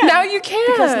I can. Now you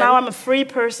can. Because now I'm a free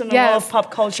person in all of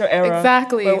pop culture era.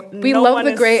 Exactly. We love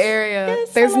the gray area.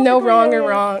 Yes, there's no wrong or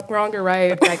right.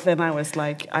 But back then I was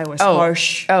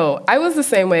harsh. Oh, I was the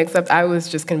same way, except I was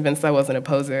just convinced I wasn't a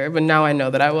poser. But now I know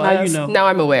that I was. Now you know. Now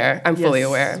I'm aware. I'm fully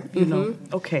aware. You know.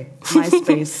 Okay.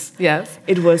 MySpace. Yes.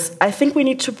 It was, I think we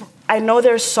need to, I know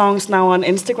there's songs now on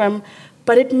Instagram,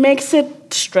 but it makes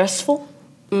it stressful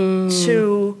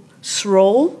to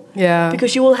scroll. Yeah.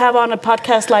 Because you will have on a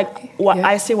podcast like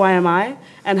ICYMI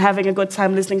and having a good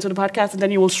time listening to the podcast, and then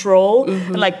you will scroll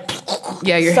and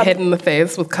you're hit in the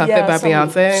face with Cuff It by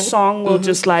Beyonce. Song will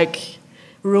just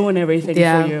ruin everything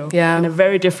for you in a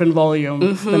very different volume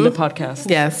than the podcast.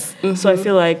 Yes. So I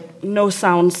feel like no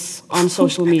sounds on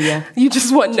social media. You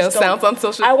just want no sounds on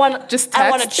social media? I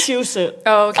want to choose it.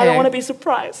 Oh, okay. I don't want to be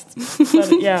surprised.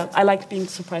 But yeah, I liked being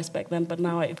surprised back then, but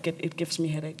now it gives me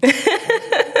headache.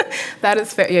 That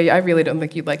is fair. Yeah, I really don't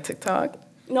think you'd like TikTok.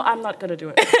 No, I'm not going to do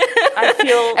it. I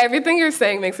feel... Everything you're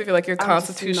saying makes me feel like you're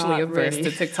constitutionally averse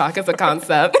to TikTok as a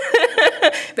concept.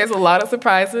 There's a lot of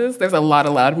surprises. There's a lot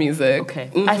of loud music.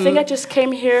 Okay. I think I just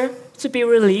came here to be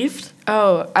relieved.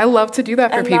 Oh, I love to do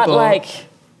that for people. Not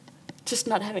just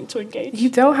not having to engage. You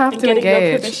don't have to engage. Getting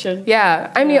your permission.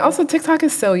 Yeah. I mean, also TikTok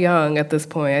is so young at this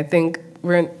point. I think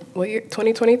we're in, what year?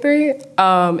 2023?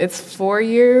 It's 4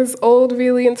 years old,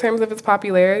 really, in terms of its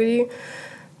popularity.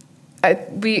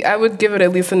 I would give it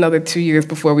at least another 2 years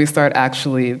before we start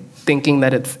actually thinking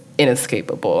that it's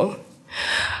inescapable.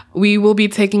 We will be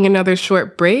taking another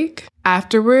short break.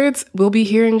 Afterwards, we'll be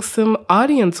hearing some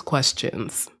audience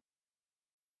questions.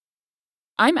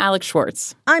 I'm Alex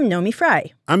Schwartz. I'm Nomi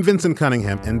Fry. I'm Vincent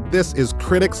Cunningham, and this is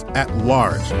Critics at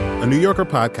Large, a New Yorker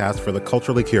podcast for the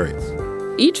culturally curious.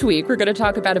 Each week, we're going to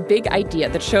talk about a big idea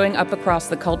that's showing up across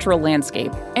the cultural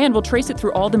landscape, and we'll trace it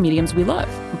through all the mediums we love.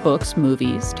 Books,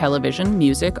 movies, television,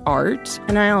 music, art.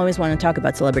 And I always want to talk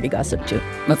about celebrity gossip, too.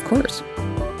 Of course.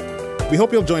 We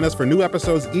hope you'll join us for new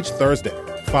episodes each Thursday.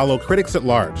 Follow Critics at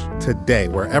Large today,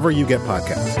 wherever you get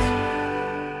podcasts.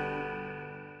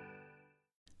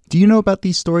 Do you know about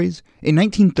these stories? In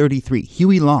 1933,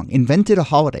 Huey Long invented a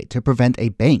holiday to prevent a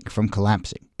bank from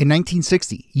collapsing. In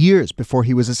 1960, years before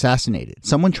he was assassinated,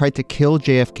 someone tried to kill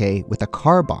JFK with a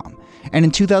car bomb. And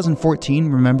in 2014,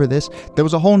 remember this? There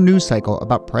was a whole news cycle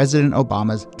about President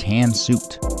Obama's tan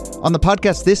suit. On the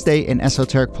podcast This Day in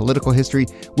Esoteric Political History,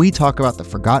 we talk about the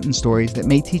forgotten stories that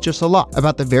may teach us a lot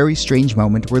about the very strange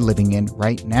moment we're living in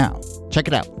right now. Check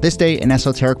it out. This Day in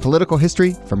Esoteric Political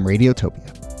History from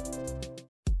Radiotopia.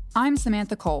 I'm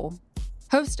Samantha Cole,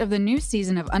 host of the new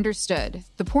season of Understood,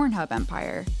 the Pornhub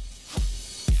Empire.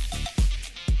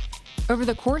 Over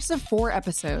the course of 4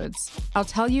 episodes, I'll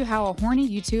tell you how a horny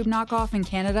YouTube knockoff in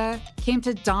Canada came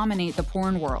to dominate the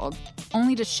porn world,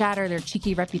 only to shatter their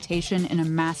cheeky reputation in a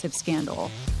massive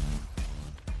scandal.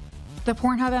 The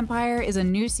Pornhub Empire is a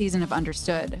new season of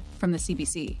Understood from the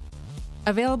CBC.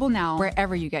 Available now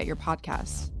wherever you get your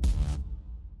podcasts.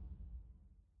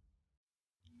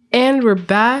 And we're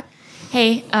back.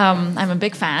 Hey, I'm a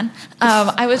big fan.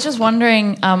 I was just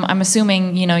wondering, I'm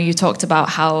assuming, you talked about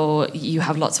how you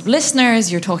have lots of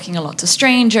listeners, you're talking a lot to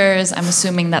strangers. I'm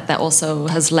assuming that also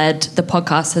the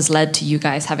podcast has led to you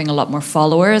guys having a lot more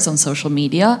followers on social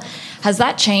media. Has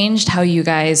that changed how you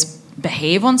guys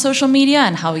behave on social media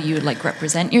and how you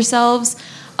represent yourselves?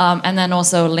 And then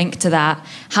also linked to that,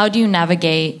 how do you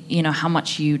navigate, how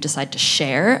much you decide to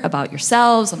share about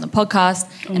yourselves on the podcast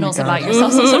and also about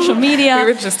yourselves on social media?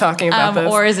 We were just talking about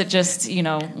this. Or is it just,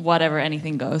 whatever,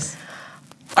 anything goes?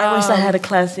 I wish I had a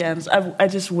classy answer. I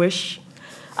just wish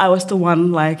I was the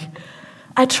one,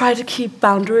 I try to keep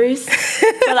boundaries,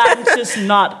 but I'm just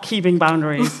not keeping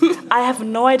boundaries. I have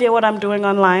no idea what I'm doing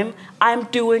online. I'm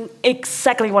doing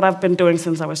exactly what I've been doing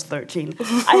since I was 13.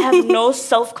 I have no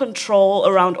self-control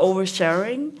around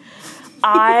oversharing.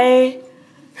 I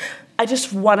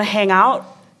just want to hang out.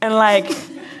 And,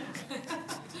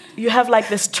 you have,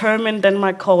 this term in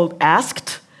Denmark called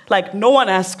asked. No one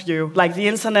asked you. The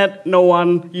internet, no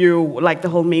one, you. The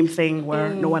whole meme thing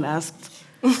where no one asked.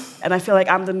 And I feel like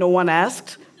I'm the no one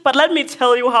asked. But let me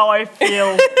tell you how I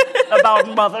feel about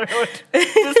motherhood.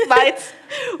 Despite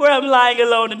where I'm lying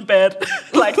alone in bed.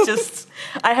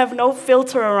 I have no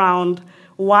filter around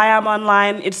why I'm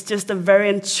online. It's just a very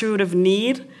intuitive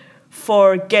need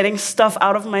for getting stuff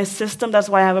out of my system. That's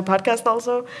why I have a podcast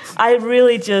also.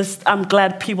 I'm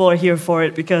glad people are here for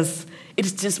it because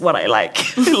it's just what I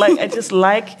like. Like, I just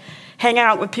like hanging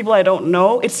out with people I don't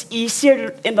know. It's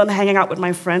easier than hanging out with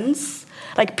my friends.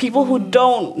 Like, people who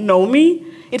don't know me,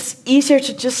 it's easier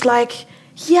to just like,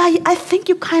 yeah, I think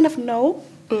you kind of know.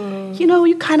 You know,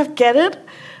 you kind of get it.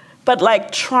 But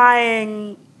like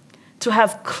trying to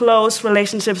have close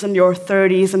relationships in your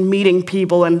 30s and meeting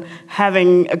people and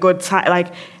having a good time,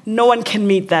 like no one can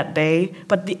meet that day.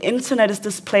 But the internet is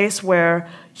this place where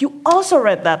you also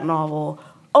read that novel.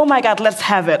 Oh my God, let's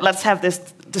have it. Let's have this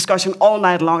discussion all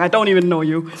night long. I don't even know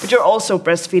you, but you're also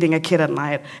breastfeeding a kid at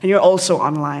night and you're also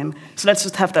online. So let's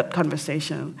just have that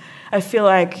conversation. I feel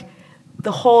like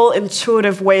the whole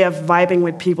intuitive way of vibing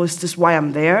with people is just why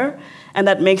I'm there. And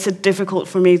that makes it difficult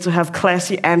for me to have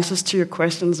classy answers to your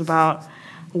questions about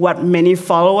what many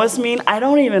followers mean. I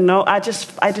don't even know. I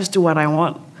just do what I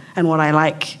want and what I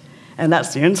like. And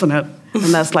that's the internet.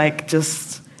 And that's like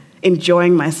just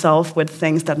enjoying myself with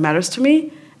things that matters to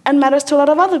me and matters to a lot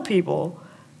of other people.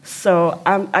 So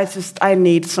I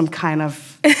need some kind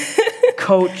of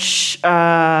coach,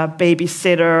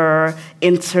 babysitter,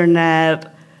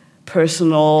 internet,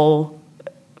 personal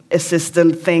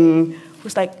assistant thing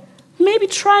who's like, maybe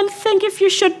try and think if you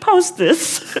should post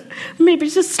this. Maybe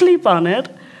just sleep on it.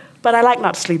 But I like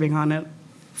not sleeping on it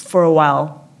for a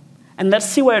while. And let's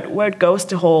see where it goes,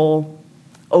 the whole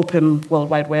open World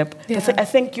Wide Web. Yeah. I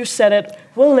think you said it,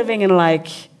 we're living in like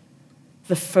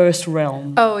the first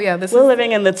realm. Oh, yeah. We're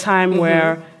living in the time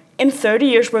where in 30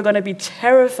 years we're going to be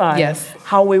terrified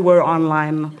how we were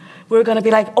online. We're going to be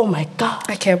like, oh my God.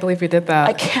 I can't believe you did that.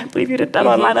 I can't believe you did that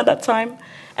online at that time.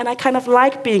 And I kind of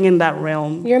like being in that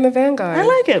realm. You're in the vanguard. I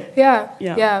like it.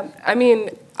 Yeah. I mean,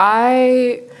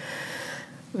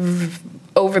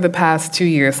 over the past 2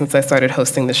 years since I started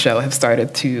hosting the show, have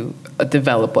started to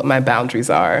develop what my boundaries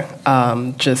are,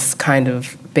 just kind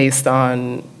of based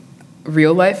on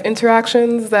real life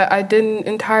interactions that I didn't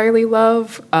entirely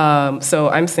love. So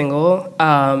I'm single,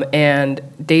 and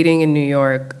dating in New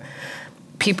York,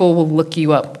 people will look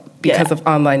you up because of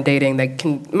online dating.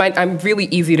 I'm really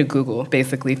easy to Google,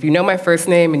 basically. If you know my first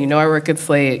name and you know I work at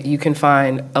Slate, you can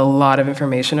find a lot of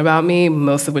information about me,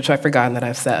 most of which I've forgotten that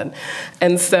I've said.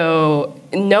 And so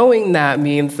knowing that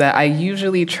means that I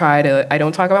usually I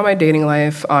don't talk about my dating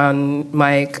life on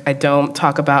mic. I don't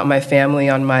talk about my family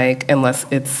on mic unless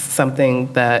it's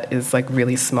something that is like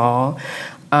really small.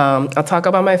 I'll talk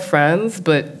about my friends,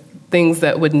 but things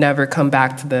that would never come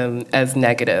back to them as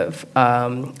negative.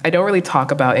 I don't really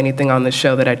talk about anything on the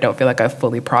show that I don't feel like I've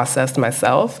fully processed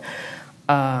myself.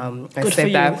 I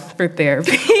say that for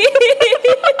therapy.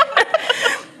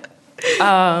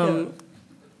 I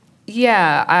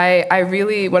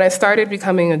really, when I started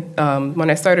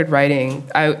writing,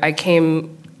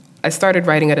 I started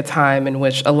writing at a time in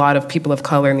which a lot of people of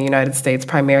color in the United States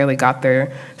primarily got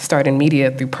their start in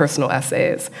media through personal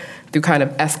essays, through kind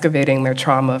of excavating their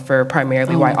trauma for a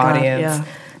primarily white audience. Yeah.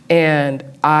 And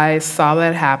I saw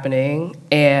that happening,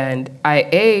 and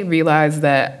I realized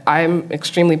that I'm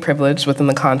extremely privileged within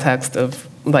the context of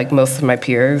like most of my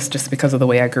peers, just because of the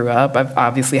way I grew up. I've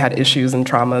obviously had issues and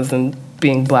traumas, and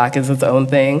being Black is its own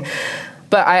thing.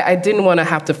 But I didn't want to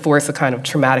have to force a kind of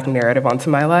traumatic narrative onto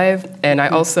my life. And I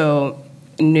also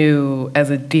knew as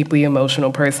a deeply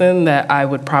emotional person that I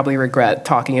would probably regret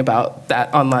talking about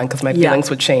that online because my feelings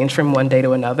would change from one day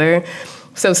to another.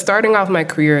 So starting off my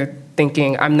career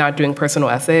thinking I'm not doing personal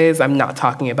essays, I'm not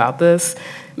talking about this,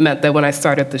 meant that when I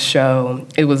started the show,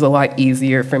 it was a lot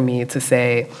easier for me to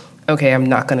say, okay, I'm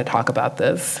not going to talk about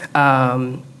this.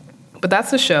 But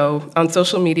that's the show. On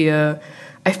social media,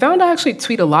 I found I actually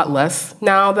tweet a lot less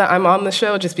now that I'm on the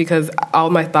show, just because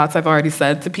all my thoughts I've already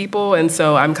said to people. And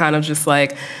so I'm kind of just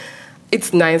like,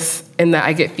 it's nice in that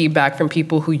I get feedback from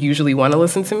people who usually want to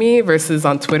listen to me, versus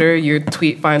on Twitter, your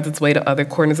tweet finds its way to other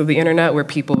corners of the internet where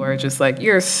people are just like,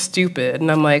 you're stupid.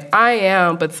 And I'm like, I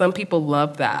am, but some people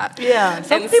love that. Yeah,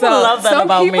 some people love that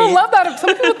about me. Some people love that.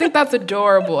 Some people think that's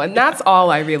adorable, and that's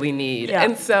all I really need. Yeah.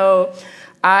 And so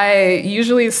I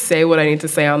usually say what I need to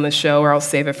say on the show, or I'll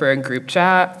save it for a group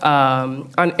chat. On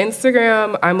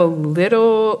Instagram, I'm a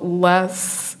little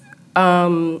less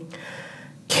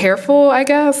careful, I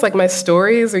guess. Like, my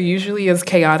stories are usually as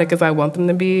chaotic as I want them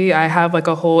to be. I have like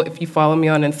a whole, if you follow me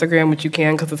on Instagram, which you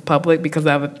can because it's public, because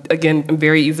I'm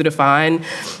very easy to find.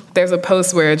 There's a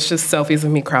post where it's just selfies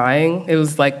of me crying. It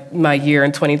was like my year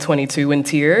in 2022 in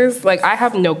tears. Like, I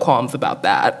have no qualms about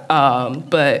that.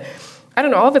 But I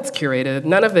don't know, all of it's curated.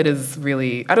 None of it is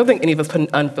really, I don't think any of us put an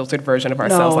unfiltered version of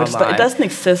ourselves online. It doesn't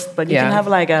exist, but you can have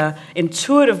like a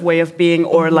intuitive way of being,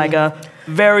 or like a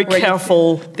very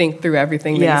careful, think through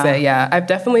everything that you say. Yeah, I've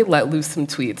definitely let loose some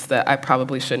tweets that I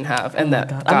probably shouldn't have. And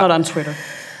I'm not on Twitter.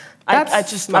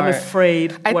 I'm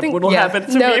afraid what will happen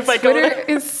to me if I go there.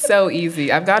 Twitter is so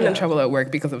easy. I've gotten in trouble at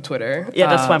work because of Twitter. Yeah,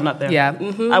 that's why I'm not there. Yeah.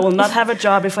 I will not have a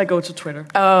job if I go to Twitter.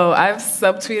 Oh, I've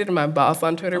subtweeted my boss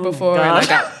on Twitter before, and I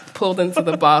got pulled into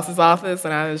the boss's office,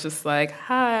 and I was just like,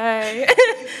 hi.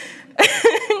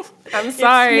 I'm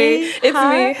sorry. It's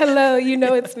me. Hello, you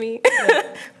know it's me.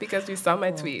 Because you saw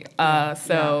my tweet.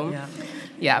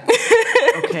 Yeah.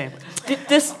 Okay.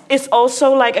 This is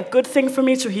also like a good thing for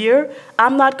me to hear.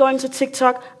 I'm not going to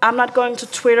TikTok. I'm not going to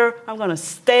Twitter. I'm going to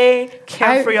stay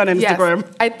carefree on Instagram.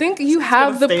 Yes. I think you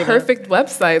have the perfect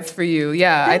websites for you.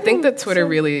 Yeah, I think that Twitter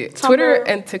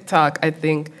and TikTok, I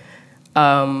think,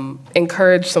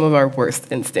 encourage some of our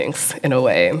worst instincts in a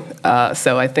way.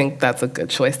 So I think that's a good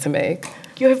choice to make.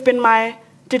 You have been my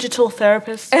digital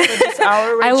therapist for this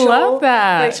hour, Rachel. I love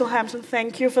that. Rachel Hampton,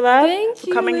 thank you for that. Thank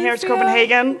you, coming here to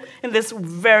Copenhagen in this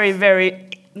very, very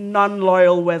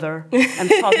non-loyal weather and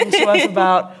talking to us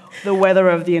about the weather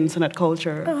of the internet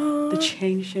culture. The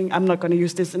changing. I'm not going to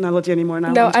use this analogy anymore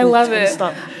now. No, I love it.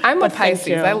 Stop. I'm a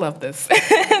Pisces. I love this.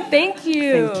 Thank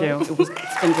you. Thank you.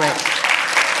 It's been great.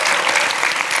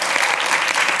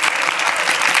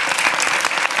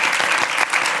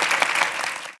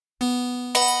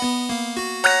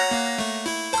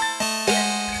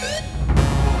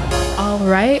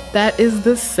 Right, that is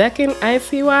the second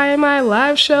ICYMI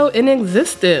live show in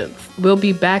existence. We'll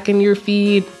be back in your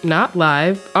feed, not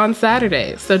live, on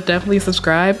Saturday. So definitely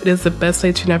subscribe. It is the best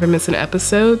way to never miss an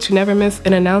episode, to never miss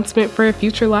an announcement for a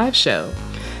future live show.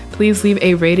 Please leave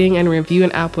a rating and review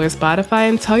in Apple or Spotify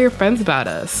and tell your friends about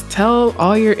us. Tell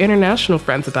all your international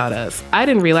friends about us. I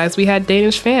didn't realize we had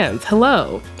Danish fans.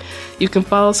 Hello. You can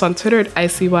follow us on Twitter at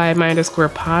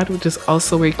ICYMI_pod, which is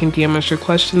also where you can DM us your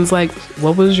questions like,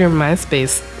 what was your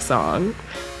MySpace song?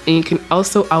 And you can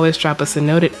also always drop us a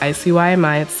note at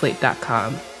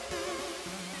ICYMI@slate.com.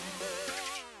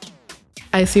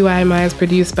 ICYMI is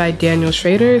produced by Daniel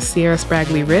Schrader, Sierra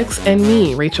Spragley-Ricks, and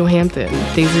me, Rachel Hampton.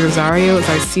 Daisy Rosario is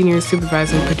our senior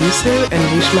supervising producer,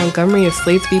 and Leash Montgomery is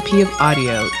Slate's VP of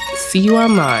Audio. See you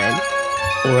online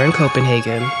or in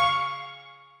Copenhagen.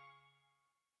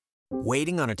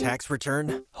 Waiting on a tax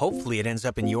return? Hopefully it ends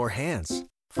up in your hands.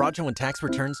 Fraudulent tax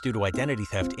returns due to identity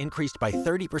theft increased by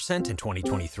 30% in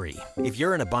 2023. If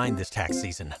you're in a bind this tax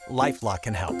season, LifeLock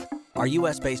can help. Our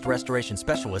U.S.-based restoration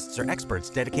specialists are experts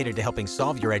dedicated to helping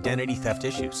solve your identity theft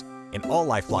issues. And all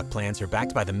LifeLock plans are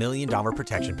backed by the $1 Million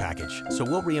Protection Package. So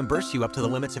we'll reimburse you up to the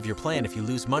limits of your plan if you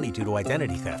lose money due to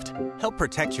identity theft. Help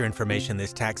protect your information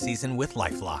this tax season with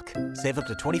LifeLock. Save up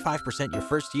to 25% your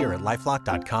first year at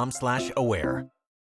LifeLock.com/aware.